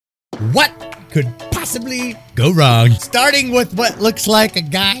What could possibly go wrong? Starting with what looks like a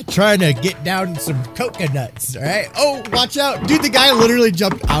guy trying to get down some coconuts, all right? Oh, watch out. Dude, the guy literally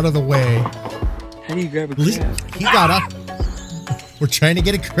jumped out of the way. How do you grab a crab? He got up. We're trying to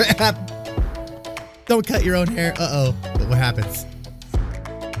get a crab. Don't cut your own hair. Uh-oh. But what happens?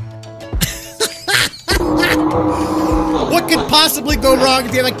 What could possibly go wrong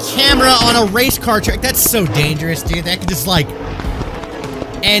if you have a camera on a race car track? That's so dangerous, dude. That could just, like,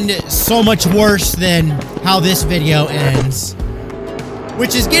 end so much worse than how this video ends,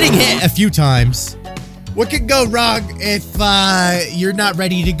 which is getting hit a few times. What could go wrong if you're not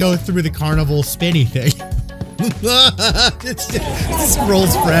ready to go through the carnival spinny thing? This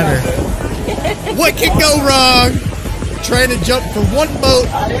rolls forever. What could go wrong trying to jump from one boat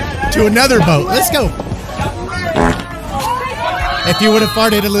to another boat? Let's go. If you would have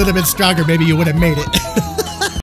farted a little bit stronger, maybe you would have made it.